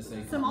was finna say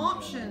some something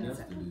options.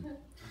 yesterday.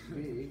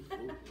 Big.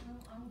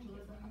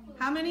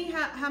 How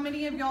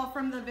many of y'all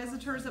from the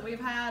visitors that we've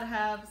had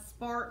have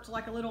sparked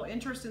like a little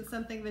interest in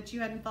something that you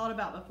hadn't thought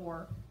about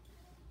before?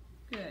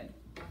 Good.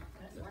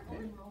 That's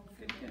working.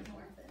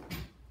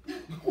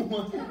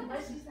 What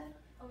she said?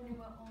 Oh, they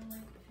went on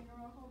like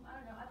funeral home. I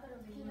don't know. I thought it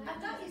was. I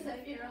thought you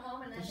said funeral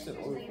home, and that's You said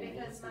interesting oil.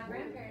 because my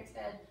grandparents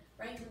had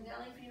Rains and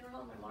Deli Funeral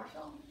Home in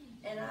Marshall,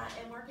 and I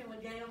am working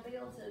with Gail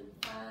Bill to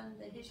find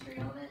the history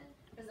on it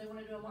because they want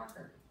to do a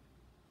marker.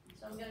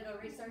 So I'm gonna go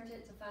research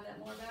it to find out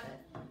more about it.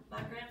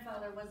 My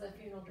grandfather was a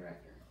funeral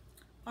director.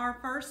 Our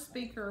first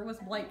speaker was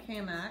Blake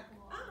Kamak.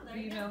 Oh, there Do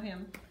you go. know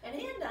him? And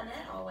he hadn't done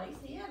that always.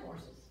 He had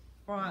horses.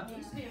 Right. He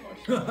used to be a horse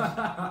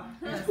director.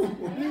 Yes. He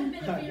hadn't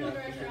been a funeral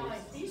director always.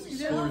 He used to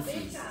show up big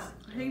Horses. time.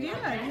 He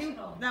did. Like He,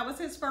 national. that was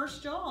his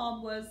first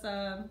job, was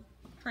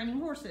training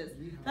horses.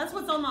 That's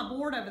what's on my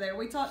board over there.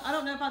 We talked. I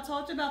don't know if I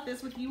talked about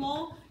this with you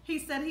all. He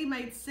said he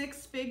made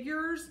 6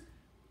 figures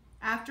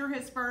after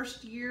his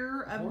first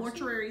year of Horses?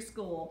 mortuary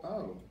school.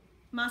 Oh,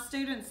 My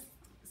students,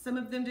 some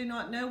of them do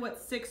not know what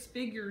 6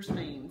 figures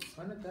means.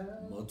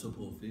 100,000.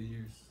 Multiple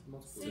figures.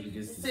 So he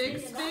gets to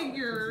 6 $6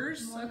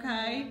 figures,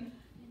 okay,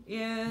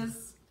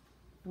 is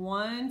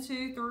 1,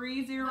 2,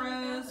 3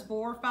 zeros,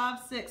 4, 5,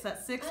 6.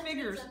 That's 6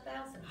 figures. Hundreds of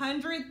thousands.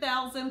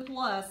 100,000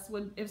 plus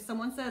would, if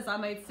someone says I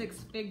made 6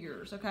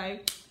 figures,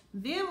 okay.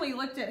 Then we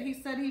looked at, he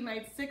said he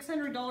made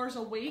 $600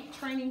 a week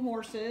training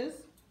horses.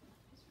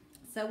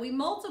 So we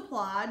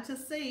multiplied to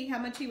see how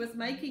much he was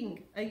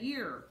making a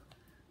year,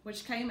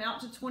 which came out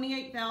to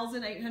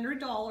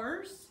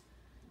 $28,800.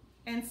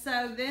 And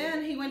so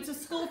then he went to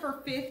school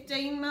for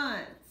 15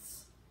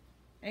 months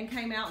and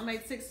came out and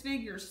made 6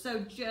 figures.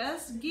 So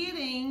just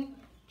getting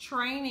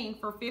training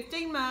for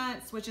 15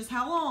 months, which is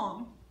how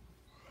long?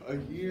 A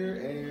year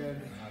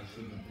and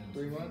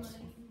 3 months.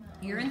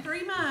 Year and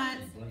 3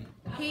 months.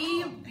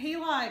 He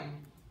like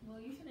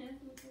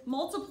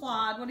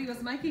multiplied what he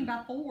was making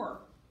by 4.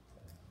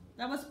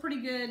 That was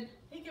pretty good.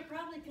 He could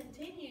probably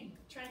continue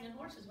training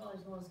horses while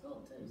he's going to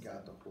school too. You So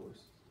got the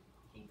horse.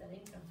 keep that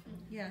income.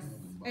 Yes.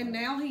 And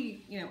now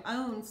he, you know,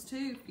 owns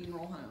 2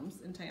 funeral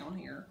homes in town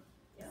here.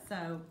 Yeah.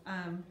 So,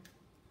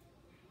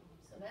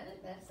 So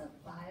that's a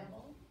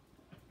viable.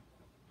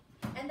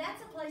 And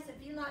that's a place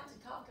if you like to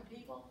talk to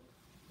people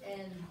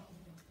and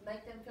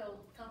make them feel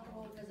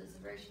comfortable because it's a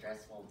very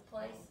stressful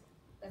place,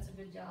 that's a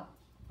good job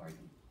for you.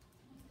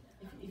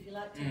 If you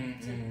like to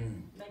make, you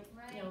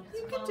know,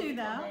 You could calm do people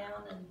that.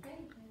 down and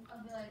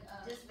I'll be like,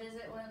 just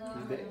visit with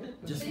them. You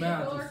did? Just Be a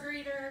smile. door Just,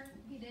 greeter,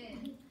 he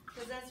did.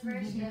 because that's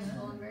very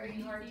stressful and very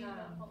hard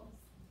time.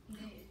 He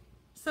did.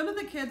 some of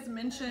the kids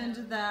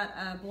mentioned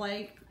that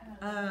Blake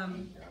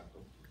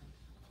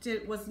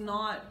was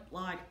not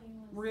like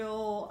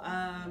real,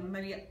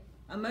 maybe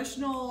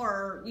emotional,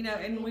 or you know,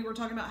 and we were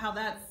talking about how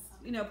that's,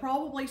 you know,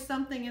 probably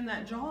something in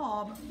that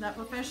job, that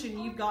profession,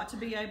 you've got to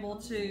be able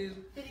to.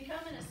 Did he come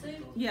in a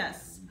suit?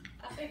 Yes.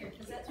 I figured,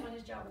 because that's what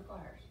his job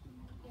requires.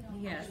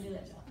 Yes. I can do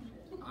that job.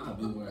 I'll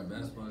be wearing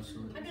basketball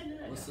shorts. I can do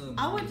that What's job. up?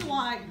 I would man?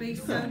 like be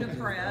so We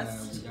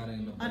depressed. got it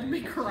in the I'd bag.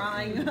 be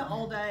crying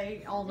all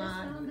day, all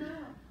night. Just don't know.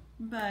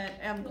 But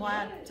I'm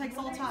glad it takes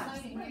all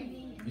time.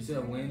 You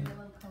said when?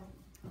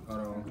 Hold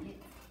on.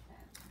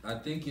 I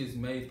think it's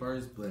May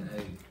 1st, but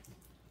hey,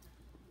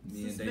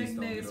 me This is and Dace big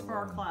don't news get for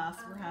our along. class.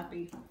 We're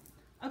happy.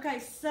 Okay,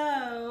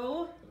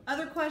 so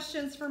other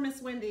questions for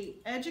Miss Wendy.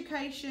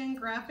 Education,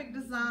 graphic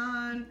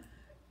design,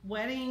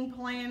 wedding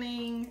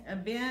planning,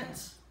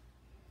 event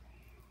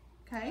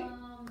Okay.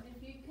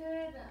 If you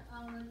could,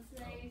 let's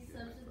say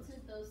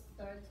substitute those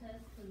STAR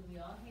tests, because we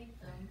all hate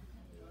them, and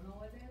we don't know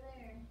why they're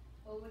there,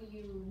 what would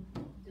you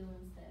do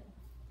instead?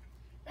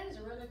 That is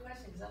a really good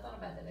question, because I thought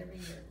about that every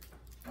year.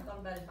 I thought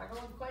about if I go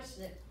and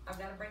question it, I've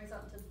gotta bring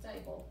something to the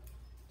table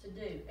to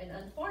do. And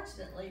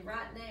unfortunately,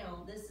 right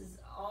now, this is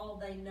all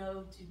they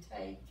know to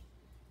take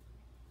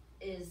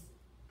is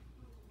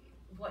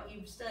what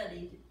you've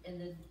studied and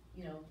then,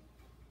 you know,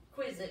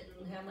 quiz it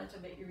and how much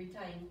of it you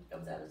retain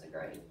comes out as a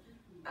grade.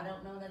 I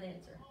don't know that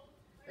answer.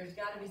 There's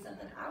gotta be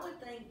something. I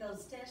would think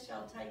those tests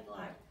y'all take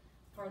like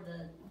for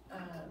the,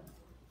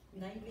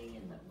 Navy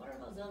and what are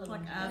those other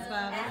Like ones?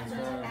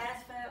 ASVAB.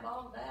 ASVAB,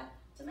 all of that.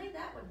 To me,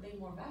 that would be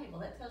more valuable.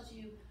 That tells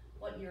you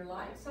what your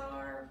likes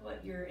are,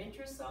 what your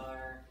interests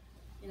are,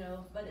 you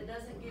know, but it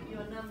doesn't give you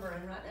a number,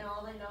 and right now,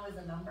 all they know is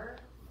a number,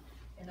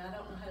 and I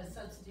don't know how to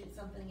substitute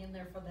something in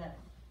there for that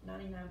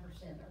 99%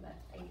 or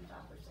that 85%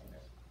 or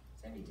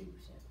 72%.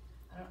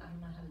 I don't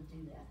know how to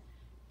do that.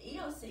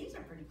 EOCs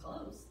are pretty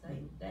close.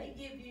 They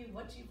give you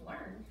what you've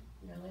learned,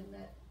 you know, in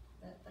that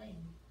thing.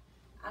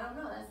 I don't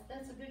know,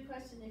 that's a good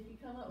question. If you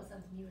come up with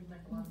something, you would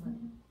make a lot of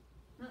money.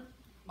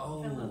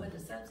 Oh. Come up with a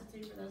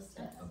substitute for those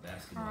tests. A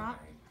basketball Alright.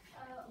 game.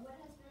 What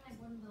has been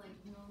like one of the like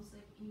most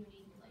like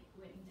unique like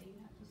weddings that you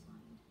have just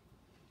signed?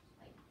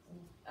 Like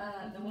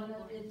The one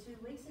I did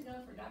 2 weeks ago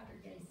for Dr.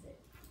 Gasek.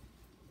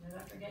 You know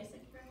Dr.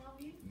 Gasek from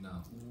Longview?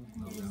 No.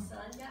 His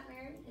son got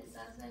married. His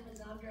son's name is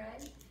Andre.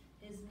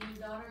 His new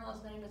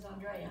daughter-in-law's name is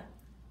Andrea.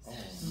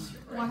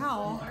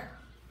 Wow.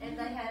 And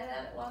they had it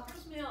at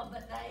Walker's Mill,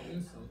 but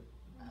they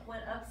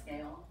went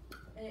upscale,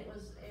 and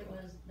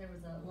there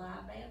was a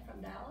live band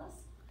from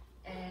Dallas,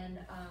 and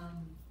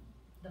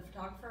the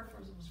photographer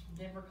was from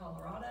Denver,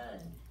 Colorado,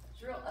 and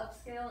it's real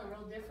upscale and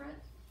real different,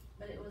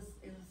 but it was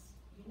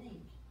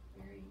unique,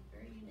 very,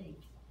 very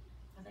unique.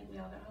 I think we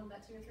all got home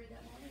about 2 or 3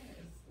 that morning.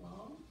 It was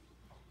long,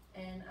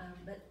 and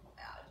but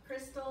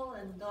crystal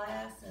and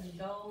glass and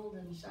gold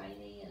and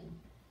shiny and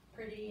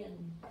pretty and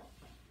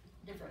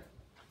different.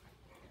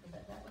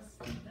 But that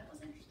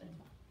was interesting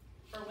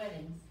for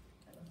weddings.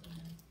 That was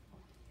nice.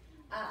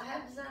 I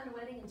have designed a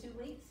wedding in 2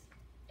 weeks,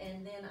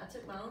 and then I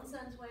took my own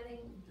son's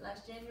wedding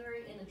last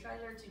January in a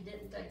trailer to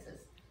Denton,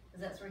 Texas, because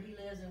that's where he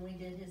lives, and we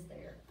did his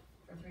there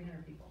for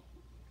 300 people.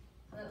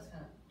 So that was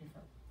kind of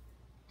different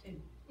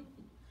too.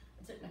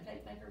 I took my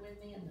cake maker with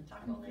me and the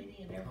taco lady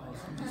and everything.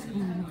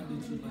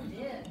 We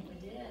did.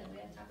 We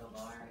had a taco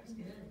bar. It was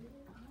good.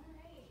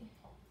 alright,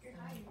 you're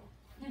hired.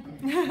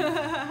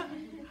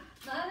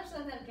 My other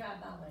son had a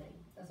drive-by wedding.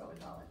 That's what we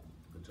call it.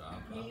 Good job.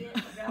 He had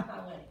a drive-by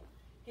wedding.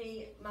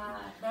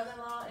 My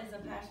brother-in-law is a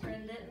pastor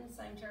in Denton,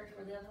 same church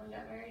where the other one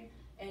got married,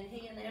 and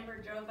he and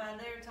Amber drove by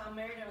there. Tom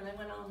married him, and they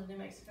went on to New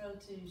Mexico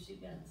to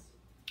shoot guns.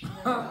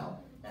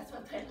 That's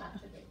what they like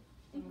to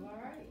do. All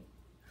right.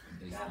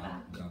 They got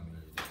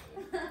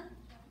married.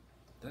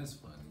 That's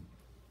funny.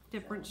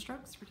 Different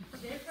strokes for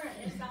different. Different,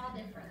 it's all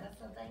different. That's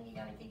the thing you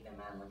gotta keep in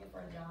mind looking for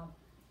a job.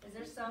 Cause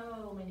there's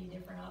so many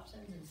different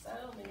options and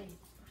so many,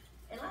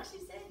 and like she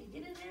said, you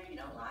get in there, you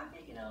don't like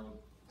it, you know,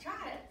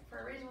 try it for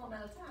a reasonable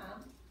amount of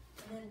time.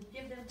 And then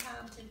give them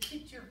time to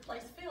get your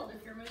place filled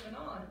if you're moving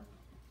on.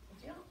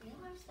 But you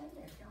don't have to stay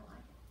there if you don't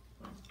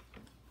like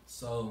it.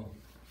 So,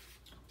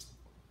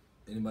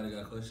 anybody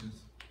got questions?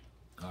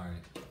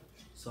 Alright.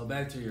 So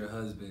back to your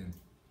husband.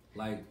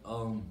 Like,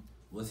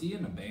 was he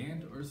in a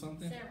band or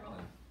something? Several.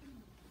 Like,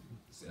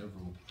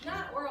 several.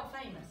 Not world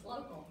famous,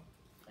 local.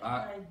 They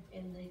I- played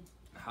in the,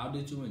 How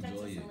did you enjoy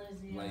Texas it? and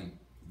Louisiana. Like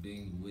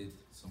being with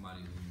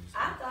somebody who was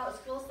I thought it was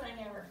the coolest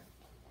thing ever.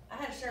 I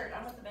had a shirt,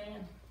 I'm with the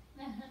band.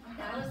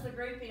 I was the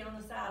groupie on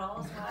the side,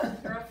 all the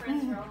side,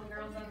 girlfriends were all the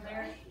girls up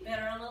there, we had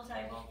our own little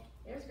table,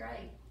 it was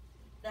great.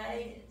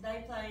 They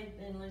played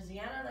in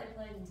Louisiana, they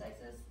played in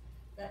Texas,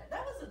 that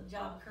was a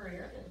job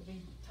career that would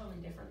be totally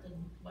different than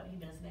what he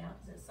does now,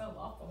 cause it's so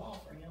off the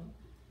wall for him.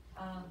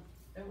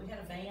 Then we had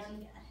a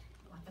band,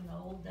 like in the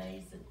old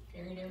days that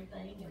carried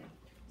everything, and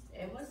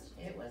it was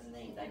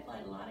neat, they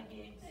played a lot of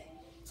gigs.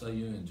 So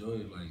you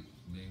enjoyed like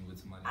being with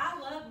somebody? I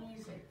love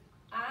music,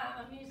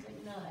 I'm a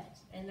music nut,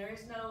 and there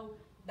is no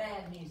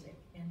bad music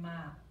in my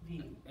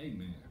view.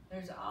 Amen.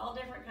 There's all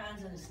different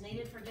kinds and it's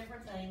needed for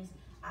different things.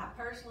 I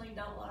personally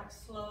don't like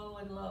slow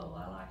and low.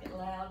 I like it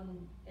loud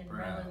and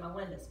rattling my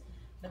windows,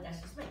 but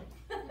that's just me.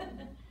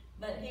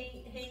 But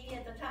he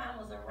at the time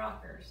was a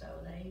rocker, so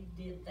they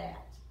did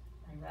that.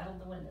 They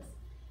rattled the windows.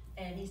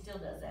 And he still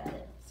does that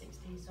at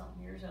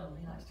 60-something years old.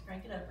 He likes to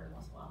crank it up every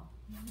once in a while.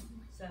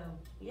 So,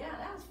 yeah,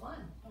 that was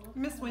fun.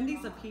 Miss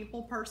Wendy's a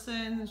people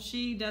person.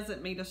 She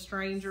doesn't meet a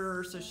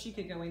stranger, so she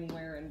could go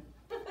anywhere and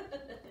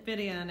fit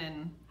in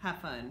and have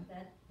fun.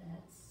 That's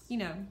You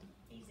know.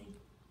 easy.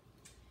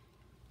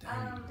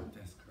 Dang,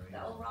 that's crazy.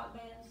 The old rock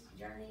bands,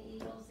 Journey,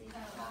 Eagles, Easy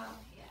Top,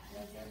 Yeah.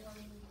 Led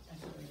Zeppelin,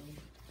 that's really neat.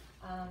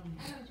 I know what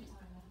you're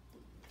talking about.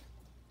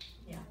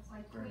 Yeah.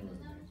 Like Queen was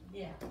them?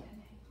 Yeah,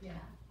 Okay. yeah.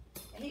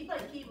 And he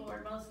played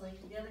keyboard mostly,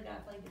 the other guy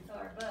played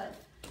guitar, but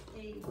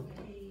he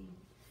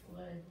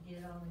would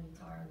get on the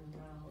guitar and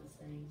run on the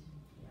stage, and,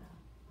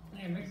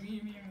 yeah.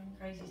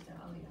 Crazy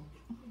stuff, oh yeah.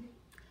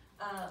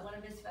 One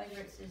of his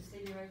favorites is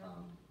Stevie Ray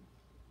Vaughan.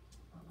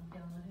 I don't know if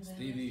y'all know who that is.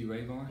 Stevie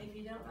Ray Vaughan? If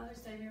you don't know who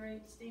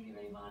Stevie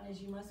Ray Vaughan is,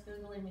 you must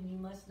Google him and you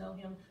must know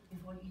him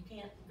before you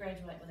can't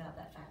graduate without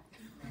that fact.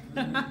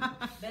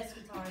 Best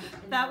guitarist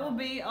in the That will world.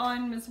 be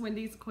on Miss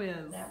Wendy's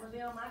quiz. That will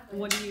be on my quiz.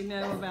 What do you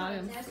know about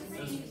him?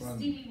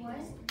 Stevie what?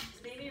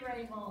 Stevie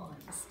Ray Vaughan.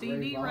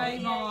 Stevie Ray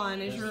Ray Vaughan.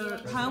 Vaughan is your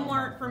That's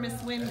homework for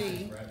Miss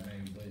Wendy. Rap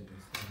name, but it's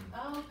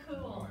Oh,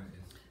 cool.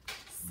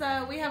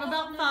 So we have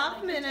about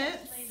 5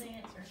 minutes. Please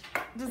answer.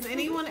 Does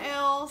anyone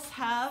else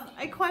have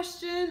a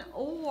question?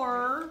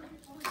 Or,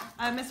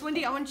 Miss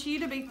Wendy, I want you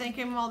to be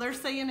thinking while they're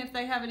saying if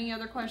they have any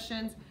other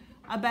questions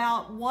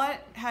about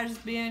what has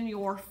been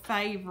your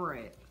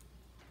favorite,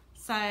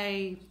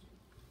 say,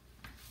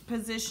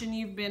 position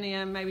you've been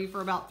in maybe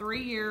for about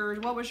 3 years.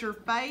 What was your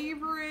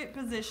favorite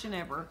position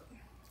ever?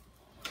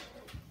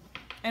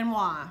 And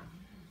why?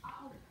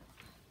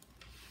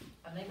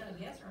 Are they gonna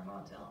guess or am I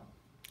gonna tell them?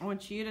 I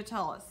want you to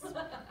tell us. That's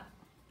not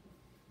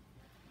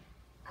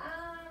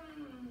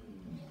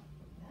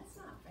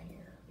fair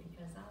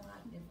because I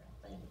like different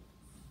things.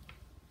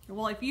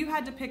 Well, if you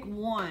had to pick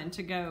one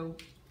to go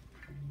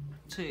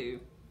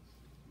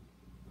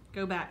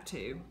back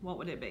to, what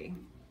would it be?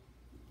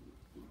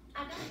 I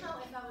don't know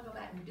if I would go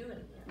back and do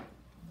it again,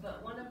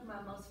 but one of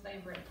my most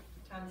favorite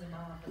times in my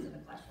life was in a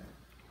classroom.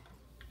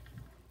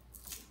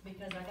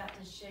 Because I got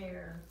to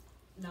share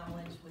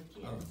knowledge with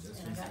kids that's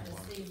and I got to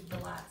awesome. see the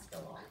lights go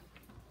off.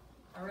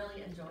 I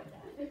really enjoyed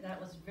that. That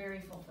was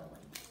very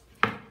fulfilling.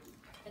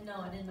 And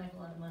no, I didn't make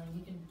a lot of money.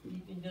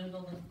 You can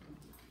Google the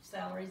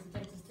salaries of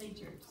Texas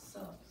teachers. It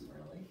sucks,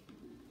 really.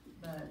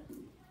 But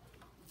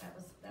that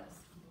was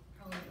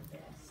probably the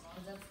best.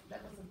 'Cause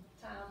that was a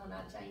time when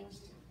I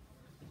changed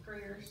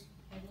careers,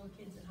 had little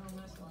kids at home.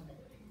 I just loved it.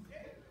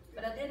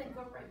 But I did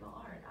incorporate my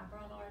art. I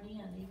brought art in,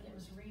 even if it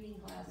was reading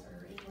class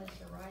or English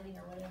or writing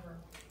or whatever.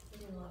 We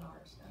did a lot of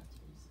art stuff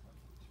too.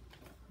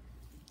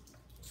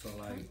 So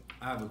like,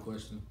 I have a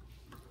question.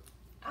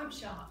 I'm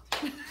shocked.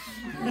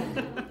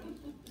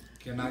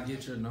 Can I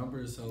get your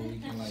number so we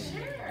can like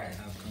Sure.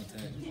 have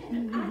contact? I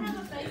have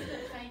a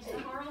Facebook page, the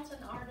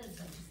Harlton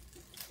Artisans.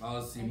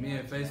 Oh, see, me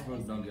and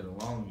Facebook don't get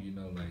along, you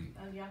know, like.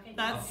 Oh, y'all can't.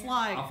 That's get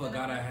like, I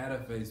forgot I had a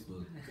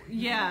Facebook.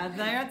 yeah,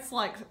 that's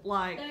like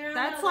There,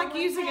 that's no, like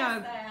we're using past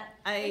a that,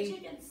 a but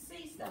you can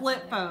see stuff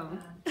flip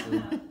on there.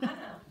 phone.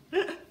 I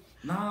know.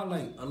 Nah,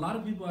 like a lot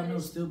of people I But know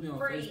it's still be on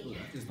free. Facebook.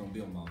 I just don't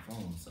be on my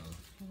phone, so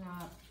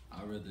Right.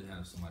 I'd rather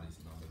have somebody's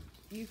number.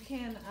 You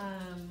can,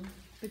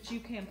 but you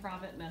can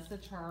private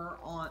message her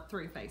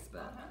through Facebook.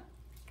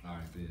 Uh-huh. All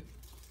right, bet.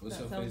 What's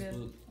That your sound Facebook?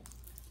 good?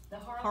 The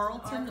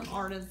Harlton Artisan.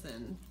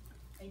 Artisan.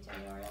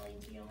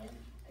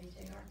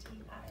 Harleton,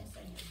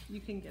 Hartisan. You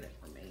can get it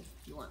from me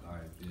if you want. All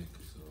right, bet.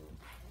 So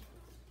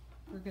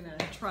We're gonna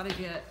try to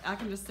get. I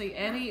can just see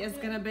Eddie is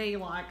gonna be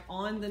like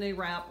on the new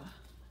rap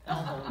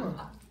album,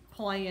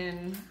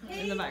 playing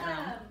in the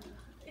background.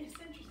 It's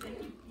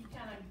interesting, you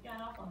kind of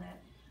got off on that.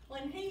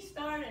 When he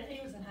started,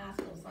 he was in high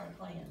school, started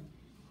playing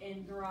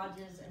in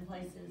garages and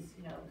places,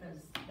 you know, because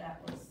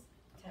that was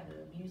to have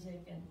the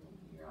music and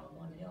you're all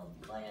going to hell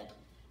to play it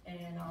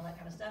and all that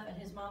kind of stuff. And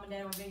his mom and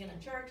dad were big in a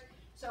church.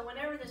 So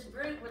whenever this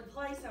group would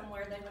play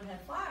somewhere, they would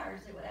have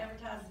flyers. It would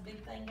advertise the big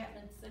thing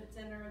happening at the Civic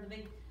Center or the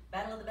big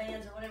Battle of the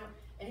Bands or whatever.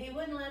 And he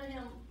wouldn't let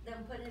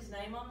them put his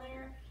name on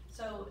there.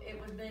 So it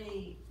would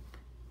be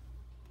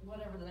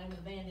whatever the name of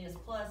the band is,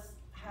 plus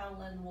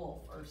Howlin' Wolf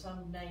or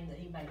some name that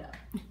he made up.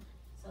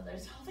 So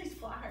there's all these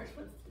flyers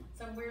with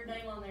some weird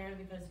name on there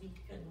because he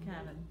couldn't.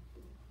 Kevin.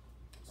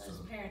 So his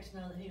parents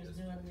know that he was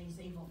doing these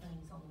evil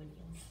things on the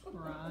weekends.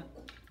 Right.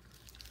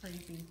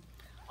 Crazy.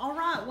 All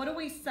right. What do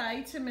we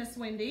say to Miss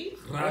Wendy?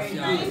 Gracias.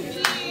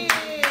 Thank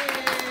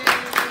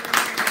you.